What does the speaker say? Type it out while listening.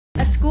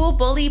school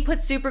bully put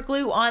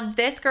superglue on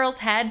this girl's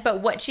head, but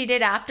what she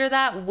did after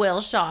that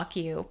will shock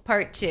you.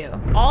 Part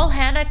 2. All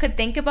Hannah could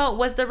think about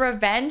was the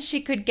revenge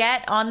she could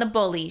get on the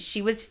bully. She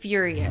was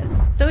furious.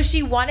 So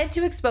she wanted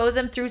to expose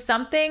him through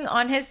something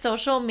on his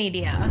social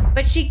media.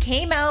 But she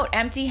came out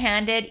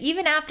empty-handed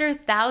even after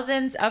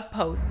thousands of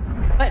posts.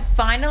 But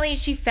finally,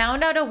 she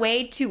found out a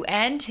way to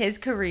end his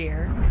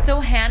career. So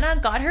Hannah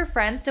got her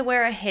friends to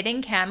wear a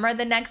hidden camera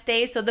the next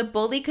day so the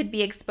bully could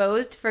be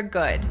exposed for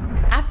good.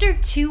 After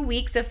 2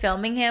 weeks of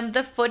filming him,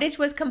 the footage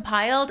was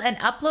compiled and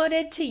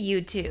uploaded to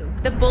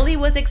YouTube. The bully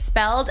was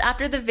expelled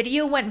after the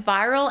video went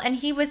viral and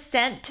he was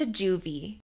sent to juvie.